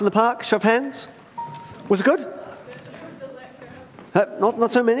in the park? Show of hands. Was it good?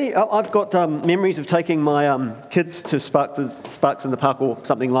 Not so many. I've got memories of taking my kids to Sparks in the Park or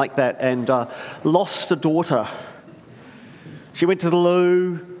something like that, and lost a daughter. She went to the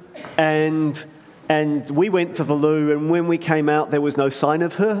loo, and we went to the loo, and when we came out, there was no sign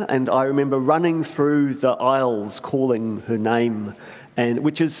of her. And I remember running through the aisles calling her name, and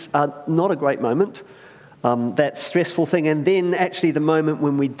which is not a great moment. That stressful thing, and then actually the moment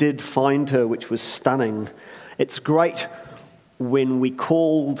when we did find her, which was stunning. It's great. When we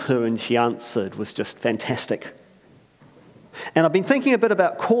called her and she answered was just fantastic. And I've been thinking a bit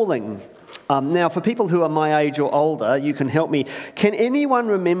about calling. Now, for people who are my age or older, you can help me. Can anyone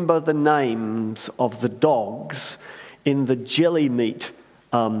remember the names of the dogs in the jelly meat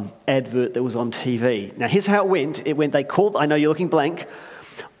advert that was on TV? Now, here's how it went. They called, I know you're looking blank.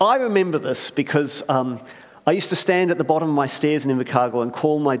 I remember this because I used to stand at the bottom of my stairs in Invercargill and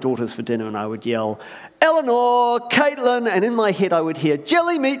call my daughters for dinner, and I would yell, Eleanor, Caitlin, and in my head I would hear,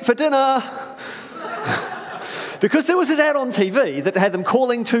 jelly meat for dinner. Because there was this ad on TV that had them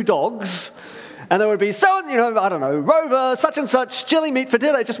calling two dogs, and there would be, Rover, such and such, jelly meat for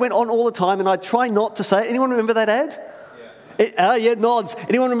dinner. It just went on all the time, and I'd try not to say it. Anyone remember that ad? Yeah. Nods.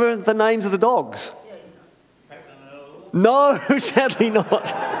 Anyone remember the names of the dogs? No, sadly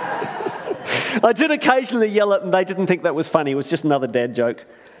not. I did occasionally yell it, and they didn't think that was funny. It was just another dad joke.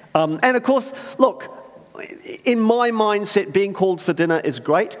 And of course, look, in my mindset, being called for dinner is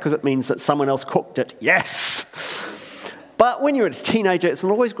great because it means that someone else cooked it. Yes! But when you're a teenager, it's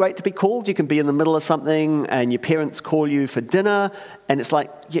not always great to be called. You can be in the middle of something, and your parents call you for dinner, and it's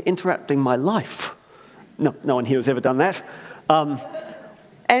like, you're interrupting my life. No one here has ever done that.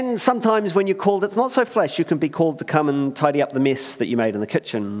 And sometimes when you're called, it's not so flash. You can be called to come and tidy up the mess that you made in the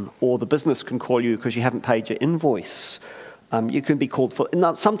kitchen, or the business can call you because you haven't paid your invoice. You can be called for...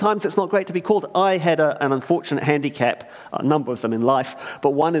 Now, sometimes it's not great to be called. I had an unfortunate handicap, a number of them in life,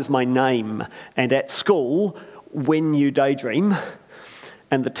 but one is my name. And at school, when you daydream,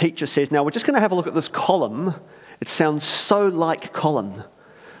 and the teacher says, now we're just going to have a look at this column, it sounds so like Colin,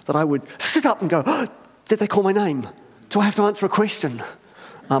 that I would sit up and go, oh, did they call my name? Do I have to answer a question?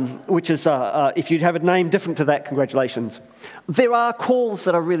 Which is, if you'd have a name different to that, congratulations. There are calls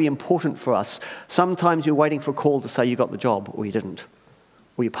that are really important for us. Sometimes you're waiting for a call to say you got the job, or you didn't,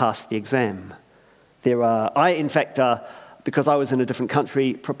 or you passed the exam. Because I was in a different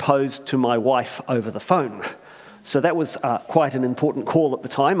country, proposed to my wife over the phone. So that was quite an important call at the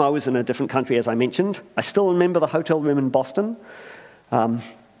time. I was in a different country, as I mentioned. I still remember the hotel room in Boston.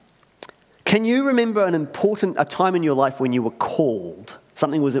 Can you remember a time in your life when you were called?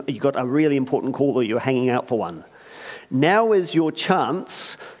 You got a really important call, or you were hanging out for one. Now is your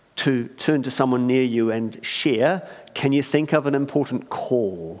chance to turn to someone near you and share. Can you think of an important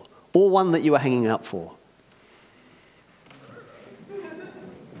call, or one that you were hanging out for?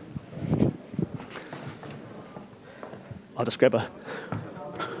 I'll just grab a...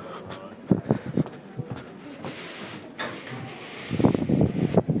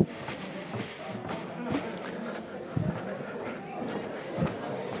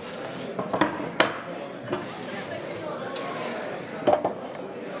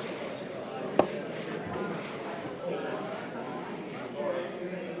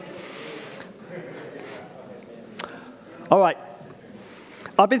 All right.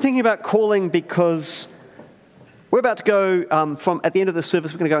 I've been thinking about calling because we're about to go at the end of the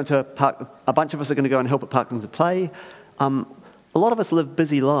service, we're going to go into a park. A bunch of us are going to go and help at Parklands of Play. A lot of us live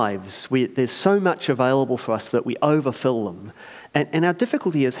busy lives. There's so much available for us that we overfill them. And our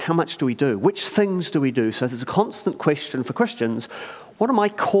difficulty is, how much do we do? Which things do we do? So there's a constant question for Christians. What am I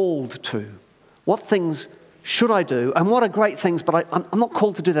called to? What things should I do? And what are great things, but I'm not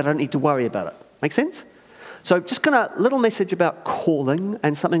called to do that. I don't need to worry about it. Make sense? So just kind of a little message about calling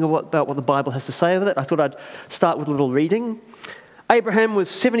and something about what the Bible has to say about it. I thought I'd start with a little reading. Abraham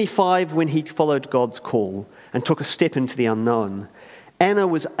was 75 when he followed God's call and took a step into the unknown. Anna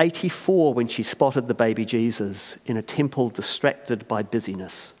was 84 when she spotted the baby Jesus in a temple distracted by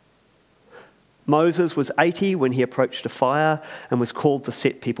busyness. Moses was 80 when he approached a fire and was called to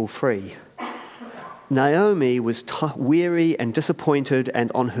set people free. Naomi was weary and disappointed and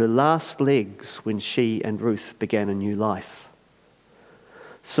on her last legs when she and Ruth began a new life.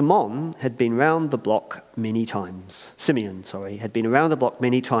 Simeon had been around the block many times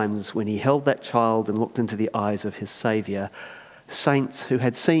when he held that child and looked into the eyes of his Saviour. Saints who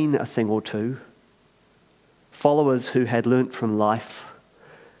had seen a thing or two, followers who had learnt from life,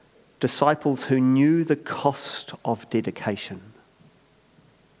 disciples who knew the cost of dedication.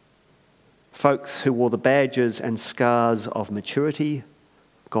 Folks who wore the badges and scars of maturity,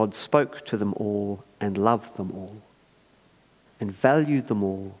 God spoke to them all and loved them all and valued them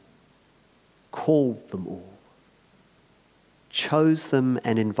all, called them all, chose them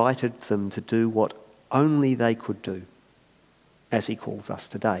and invited them to do what only they could do, as he calls us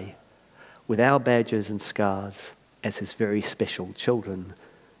today, with our badges and scars as his very special children,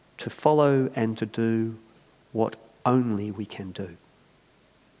 to follow and to do what only we can do.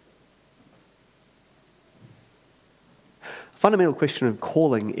 A fundamental question of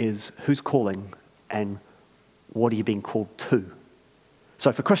calling is who's calling and what are you being called to?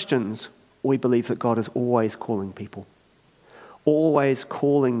 So for Christians, we believe that God is always calling people, always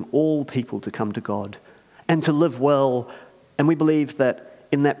calling all people to come to God and to live well. And we believe that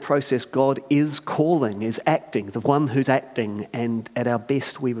in that process, God is calling, is acting, the one who's acting, and at our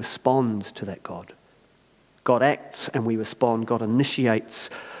best we respond to that God. God acts and we respond. God initiates.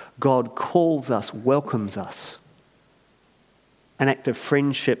 God calls us, welcomes us. An act of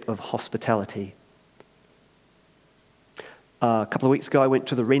friendship, of hospitality. A couple of weeks ago, I went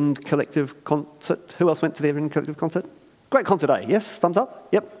to the Rend Collective concert. Who else went to the Rend Collective concert? Great concert, eh? Yes? Thumbs up?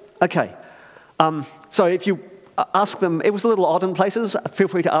 Yep. Okay. So if you ask them, it was a little odd in places. Feel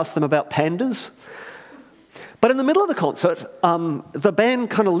free to ask them about pandas. But in the middle of the concert, the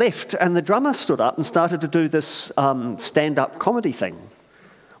band kind of left and the drummer stood up and started to do this stand-up comedy thing,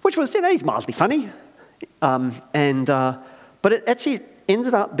 which was, he's mildly funny. But it actually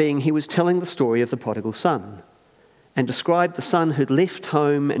ended up being he was telling the story of the prodigal son and described the son who'd left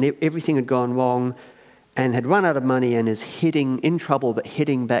home and everything had gone wrong and had run out of money and is heading in trouble but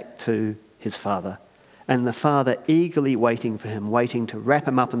heading back to his father. And the father eagerly waiting for him, waiting to wrap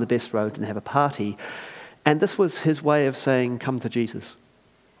him up in the best road and have a party. And this was his way of saying, come to Jesus.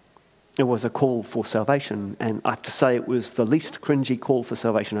 It was a call for salvation. And I have to say it was the least cringy call for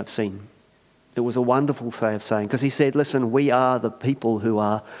salvation I've seen. It was a wonderful way of saying, because he said, listen, we are the people who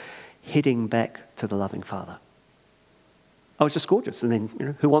are heading back to the loving Father. Oh, it's just gorgeous. And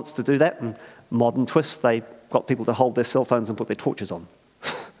then, who wants to do that? And modern twist, they got people to hold their cell phones and put their torches on.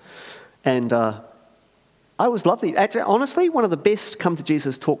 And I was lovely. Actually, honestly, one of the best Come to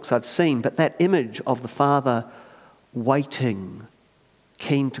Jesus talks I've seen, but that image of the Father waiting,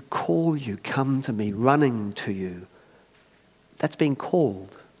 keen to call you, come to me, running to you, that's being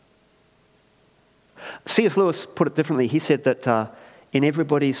called. C.S. Lewis put it differently. He said that in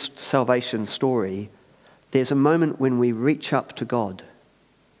everybody's salvation story, there's a moment when we reach up to God.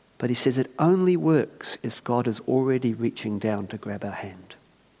 But he says it only works if God is already reaching down to grab our hand.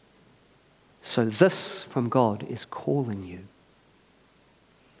 So this from God is calling you.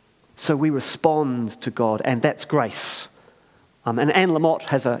 So we respond to God, and that's grace. And Anne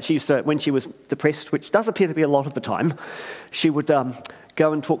Lamott she used to, when she was depressed, which does appear to be a lot of the time, she would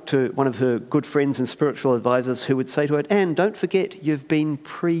go and talk to one of her good friends and spiritual advisors who would say to her, Anne, don't forget you've been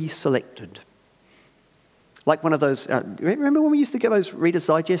pre-selected. Like one of those, remember when we used to get those Reader's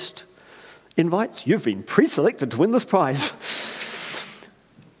Digest invites? You've been pre-selected to win this prize.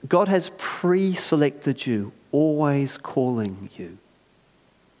 God has pre-selected you, always calling you.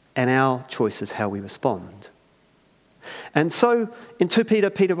 And our choice is how we respond. And so in 2 Peter,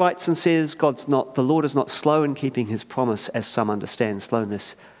 Peter writes and says, the Lord is not slow in keeping his promise, as some understand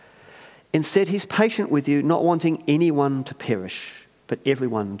slowness. Instead, he's patient with you, not wanting anyone to perish, but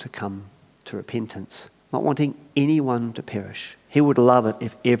everyone to come to repentance. Not wanting anyone to perish. He would love it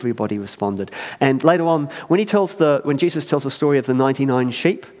if everybody responded. And later on, when Jesus tells the story of the 99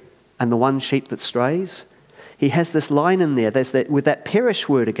 sheep and the one sheep that strays, he has this line in there, with that perish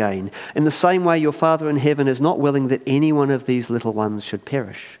word again. In the same way, your Father in heaven is not willing that any one of these little ones should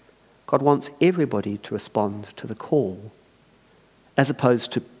perish. God wants everybody to respond to the call, as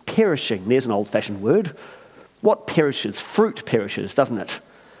opposed to perishing. There's an old-fashioned word. What perishes? Fruit perishes, doesn't it?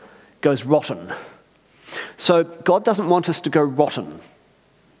 Goes rotten. So God doesn't want us to go rotten.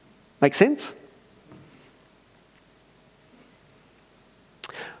 Make sense?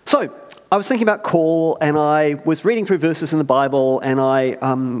 So I was thinking about call, and I was reading through verses in the Bible, and I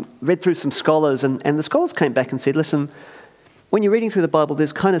read through some scholars, and the scholars came back and said, listen, when you're reading through the Bible,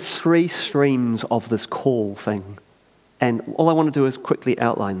 there's kind of 3 streams of this call thing. And all I want to do is quickly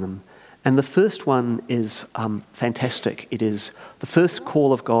outline them. And the first one is fantastic. It is, the first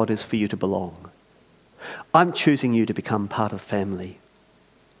call of God is for you to belong. I'm choosing you to become part of the family.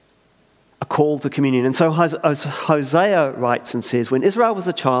 A call to communion. And so Hosea writes and says, when Israel was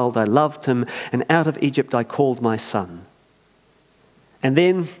a child, I loved him, and out of Egypt I called my son. And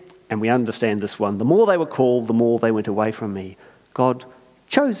then, and we understand this one, the more they were called, the more they went away from me. God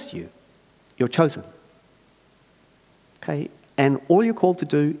chose you. You're chosen. Okay? And all you're called to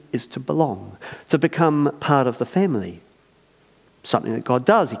do is to belong, to become part of the family. something that God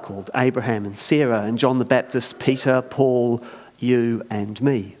does. He called Abraham and Sarah and John the Baptist, Peter, Paul, you and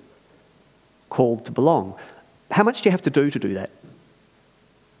me. Called to belong. How much do you have to do that?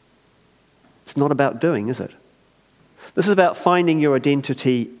 It's not about doing, is it? This is about finding your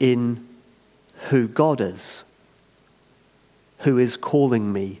identity in who God is, who is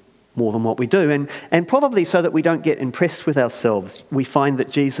calling me more than what we do. And probably so that we don't get impressed with ourselves, we find that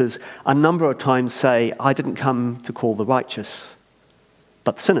Jesus a number of times say, I didn't come to call the righteous,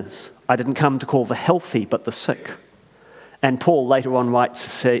 but the sinners. I didn't come to call the healthy, but the sick. And Paul later on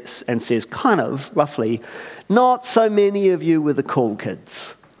writes and says, kind of, roughly, not so many of you were the cool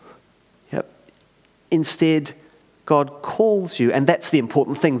kids. Yep. Instead, God calls you, and that's the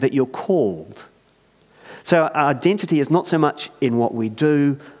important thing, that you're called. So our identity is not so much in what we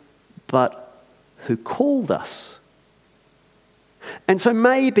do, but who called us. And so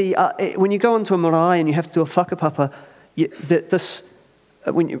maybe when you go onto a marae and you have to do a whakapapa,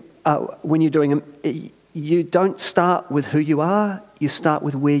 when you're doing you don't start with who you are, you start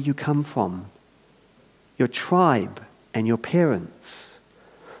with where you come from, your tribe and your parents.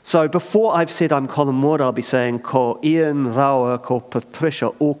 So before I've said I'm Colin Moore, I'll be saying ko Ian Raua, ko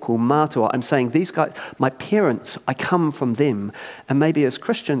Patricia Oku Matua. I'm saying these guys, my parents, I come from them. And maybe as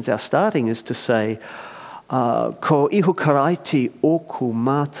Christians, our starting is to say ko Ihu Karaiti Oku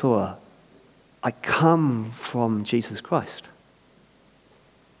Matua. I come from Jesus Christ.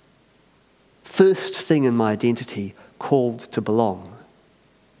 First thing in my identity, called to belong.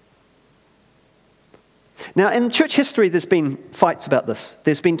 Now, in church history, there's been fights about this.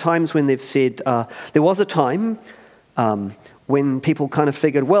 There's been times when they've said, there was a time when people kind of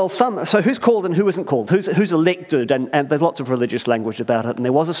figured, well, so who's called and who isn't called? Who's elected? And there's lots of religious language about it. And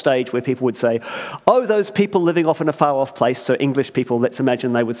there was a stage where people would say, oh, those people living off in a far-off place, so English people, let's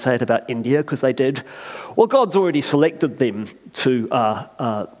imagine they would say it about India, because they did. Well, God's already selected them to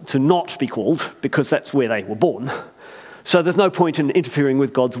not be called, because that's where they were born. So there's no point in interfering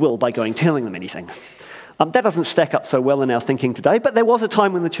with God's will by telling them anything. That doesn't stack up so well in our thinking today, but there was a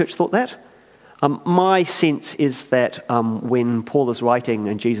time when the church thought that. My sense is that when Paul is writing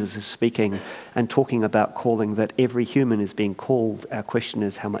and Jesus is speaking and talking about calling, that every human is being called, our question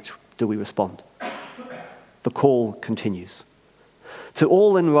is, how much do we respond? The call continues. To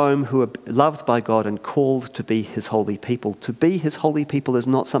all in Rome who are loved by God and called to be his holy people. To be his holy people is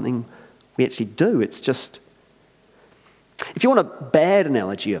not something we actually do. It's just, if you want a bad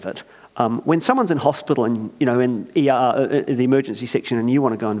analogy of it, when someone's in hospital and, in ER, the emergency section, and you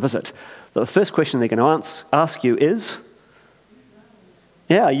want to go and visit, the first question they're going to ask you is,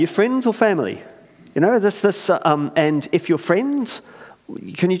 are you friends or family? And if you're friends,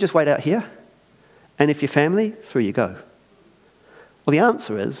 can you just wait out here? And if you're family, through you go. Well, the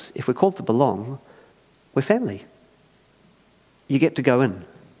answer is, if we're called to belong, we're family. You get to go in.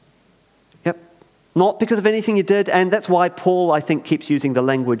 Yep. Not because of anything you did, and that's why Paul, I think, keeps using the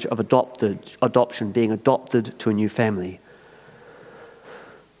language of adoption, being adopted to a new family.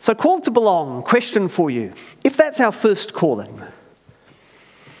 So called to belong, question for you. If that's our first calling,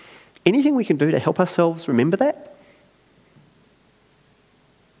 anything we can do to help ourselves remember that?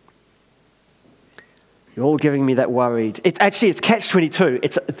 You're all giving me that worried. It's catch-22.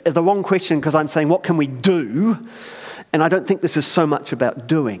 It's the wrong question because I'm saying, what can we do? And I don't think this is so much about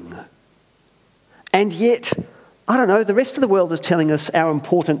doing. And yet, I don't know, the rest of the world is telling us our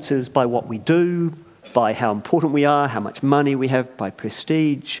importance is by what we do, by how important we are, how much money we have, by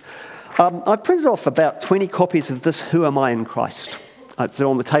prestige. I've printed off about 20 copies of this Who Am I in Christ? It's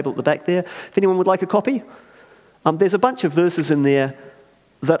on the table at the back there. If anyone would like a copy. There's a bunch of verses in there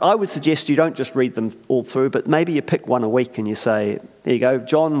that I would suggest you don't just read them all through, but maybe you pick one a week and you say, there you go,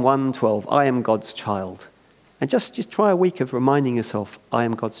 John 1:12, I am God's child. And just try a week of reminding yourself, I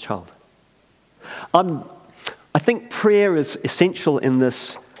am God's child. I think prayer is essential in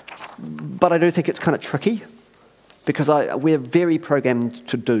this, but I do think it's kind of tricky because we're very programmed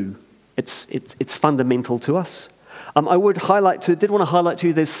to do. It's fundamental to us. I did want to highlight to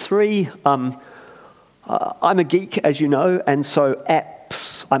you, there's three, I'm a geek, as you know, and so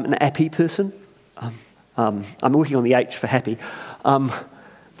apps, I'm an appy person. I'm working on the H for happy.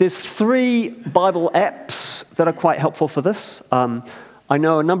 There's 3 Bible apps that are quite helpful for this. I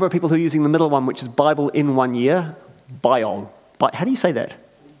know a number of people who are using the middle one, which is Bible in 1 year. Biol. How do you say that?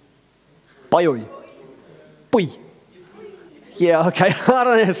 Bioi. Bui. Yeah, okay. I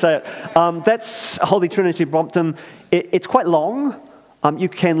don't know how to say it. That's Holy Trinity Brompton. It's quite long. You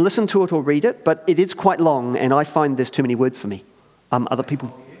can listen to it or read it, but it is quite long, and I find there's too many words for me. Other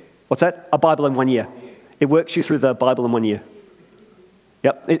people... What's that? A Bible in 1 year. It works you through the Bible in 1 year.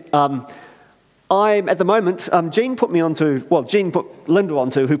 Yep. I'm, at the moment, Jean put Linda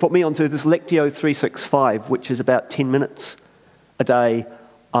onto, who put me onto this Lectio 365, which is about 10 minutes a day,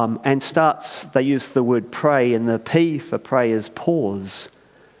 and starts, they use the word pray, and the P for pray is pause.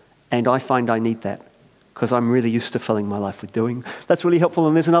 And I find I need that, because I'm really used to filling my life with doing. That's really helpful.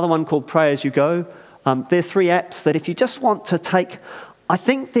 And there's another one called Pray As You Go. There are 3 apps that if you just want to take, I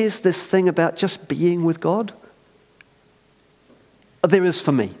think there's this thing about just being with God. There is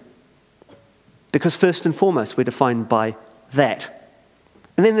for me. Because first and foremost, we're defined by that.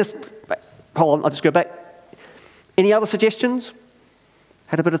 And then hold on, I'll just go back. Any other suggestions?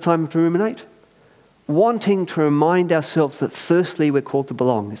 Had a bit of time to ruminate? Wanting to remind ourselves that firstly we're called to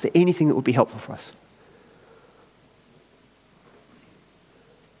belong. Is there anything that would be helpful for us?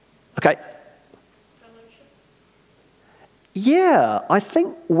 Okay. Yeah, I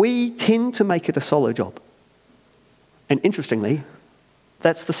think we tend to make it a solo job. And interestingly,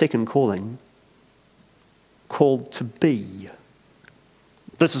 that's the second calling. Called to be.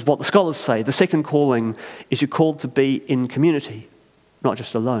 This is what the scholars say. The second calling is you're called to be in community, not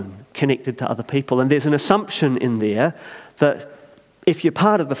just alone, connected to other people. And there's an assumption in there that if you're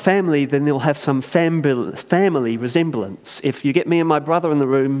part of the family, then they'll have some family resemblance. If you get me and my brother in the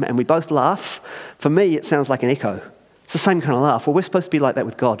room and we both laugh, for me it sounds like an echo. It's the same kind of laugh. Well, we're supposed to be like that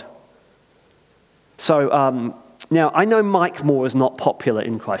with God. So now I know Mike Moore is not popular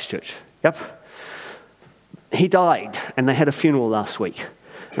in Christchurch. Yep. He died, and they had a funeral last week.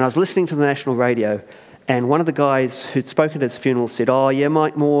 And I was listening to the national radio, and one of the guys who'd spoken at his funeral said, "Oh, yeah,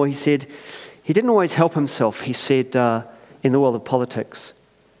 Mike Moore," he said, "he didn't always help himself." He said, in the world of politics,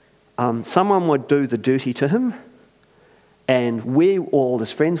 someone would do the duty to him, and we, all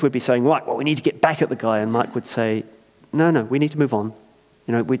his friends, would be saying, "Right, well, we need to get back at the guy." And Mike would say, No, we need to move on.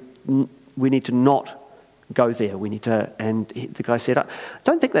 We need to not go there. We need to." And the guy said, "I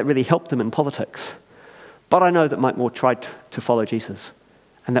don't think that really helped him in politics. But I know that Mike Moore tried to follow Jesus,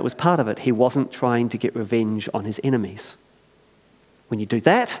 and that was part of it. He wasn't trying to get revenge on his enemies. When you do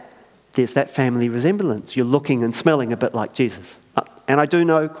that, there's that family resemblance. You're looking and smelling a bit like Jesus. And I do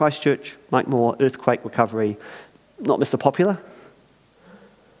know Christchurch, Mike Moore, earthquake recovery, not Mr. Popular.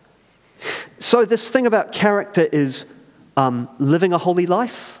 So this thing about character is living a holy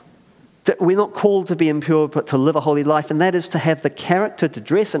life. That we're not called to be impure, but to live a holy life, and that is to have the character to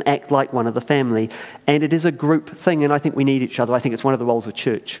dress and act like one of the family. And it is a group thing, and I think we need each other. I think it's one of the roles of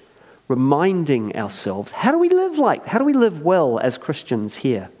church. Reminding ourselves, how do we live well as Christians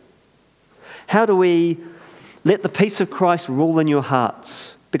here? How do we let the peace of Christ rule in your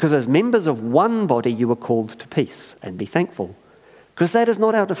hearts? Because as members of one body, you are called to peace, and be thankful. Because that is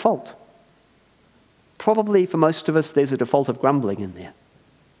not our default. Probably for most of us, there's a default of grumbling in there.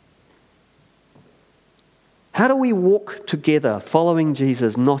 How do we walk together, following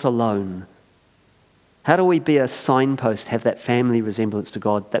Jesus, not alone? How do we be a signpost, have that family resemblance to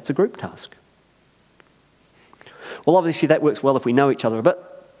God? That's a group task. Well, obviously that works well if we know each other a bit,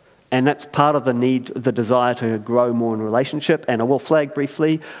 and that's part of the need, the desire to grow more in relationship. And I will flag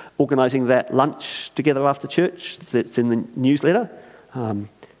briefly organising that lunch together after church that's in the newsletter.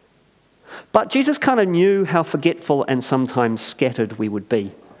 But Jesus kind of knew how forgetful and sometimes scattered we would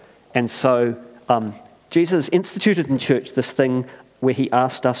be. And so Jesus instituted in church this thing where he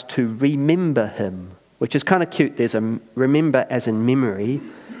asked us to remember him, which is kind of cute. There's a remember as in memory,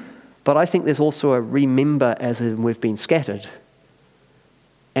 but I think there's also a remember as in we've been scattered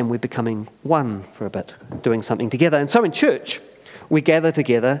and we're becoming one for a bit, doing something together. And so in church, we gather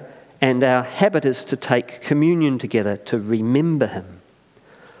together, and our habit is to take communion together to remember him.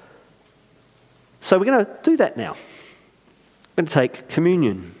 So we're going to do that now. We're going to take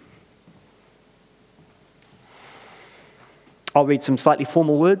communion. I'll read some slightly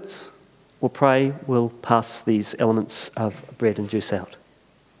formal words. We'll pray. We'll pass these elements of bread and juice out.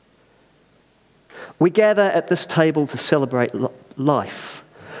 We gather at this table to celebrate life,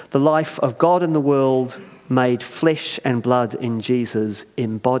 the life of God in the world, made flesh and blood in Jesus,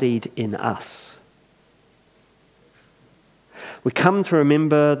 embodied in us. We come to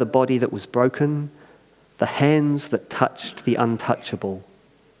remember the body that was broken, the hands that touched the untouchable,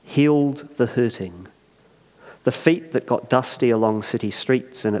 healed the hurting, the feet that got dusty along city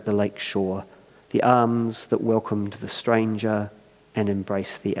streets and at the lake shore, the arms that welcomed the stranger and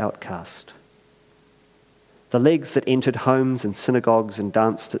embraced the outcast, the legs that entered homes and synagogues and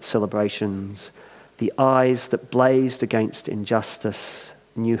danced at celebrations, the eyes that blazed against injustice,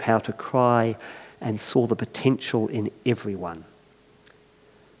 knew how to cry and saw the potential in everyone,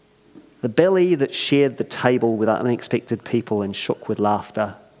 the belly that shared the table with unexpected people and shook with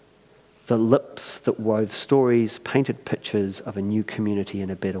laughter, the lips that wove stories, painted pictures of a new community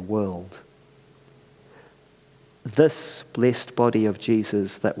and a better world. this blessed body of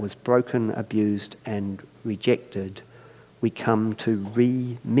Jesus that was broken, abused, and rejected, we come to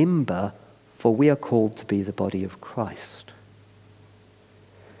remember, for we are called to be the body of Christ.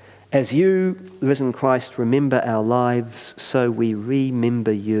 As you, risen Christ, remember our lives, so we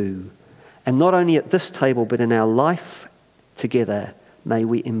remember you. And not only at this table, but in our life together, may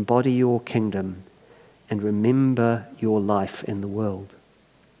we embody your kingdom and remember your life in the world.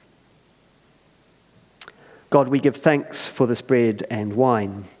 God, we give thanks for this bread and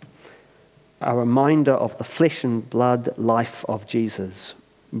wine, a reminder of the flesh and blood life of Jesus,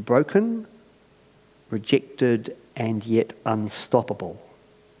 broken, rejected, and yet unstoppable.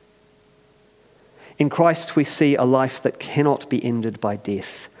 In Christ we see a life that cannot be ended by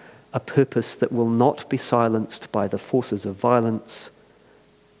death, a purpose that will not be silenced by the forces of violence,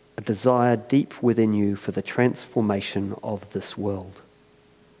 a desire deep within you for the transformation of this world.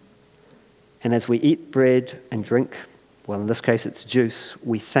 And as we eat bread and drink, well, in this case it's juice,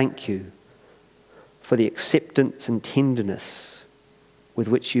 we thank you for the acceptance and tenderness with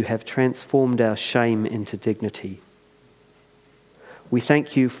which you have transformed our shame into dignity. We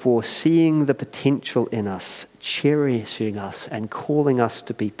thank you for seeing the potential in us, cherishing us, and calling us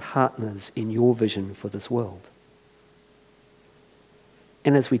to be partners in your vision for this world.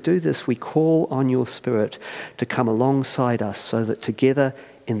 And as we do this, we call on your Spirit to come alongside us so that together,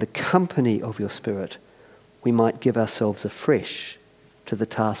 in the company of your Spirit, we might give ourselves afresh to the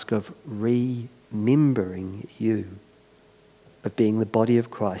task of remembering you, of being the body of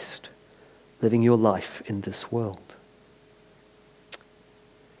Christ, living your life in this world.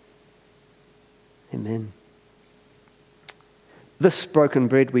 Amen. This broken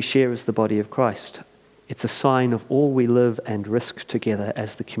bread we share as the body of Christ. It's a sign of all we live and risk together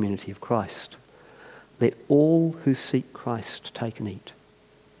as the community of Christ. Let all who seek Christ take and eat.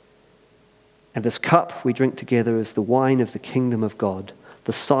 And this cup we drink together is the wine of the kingdom of God,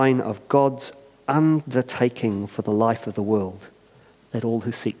 the sign of God's undertaking for the life of the world. Let all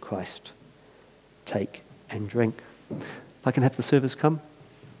who seek Christ take and drink. If I can have the servers come,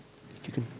 if you can.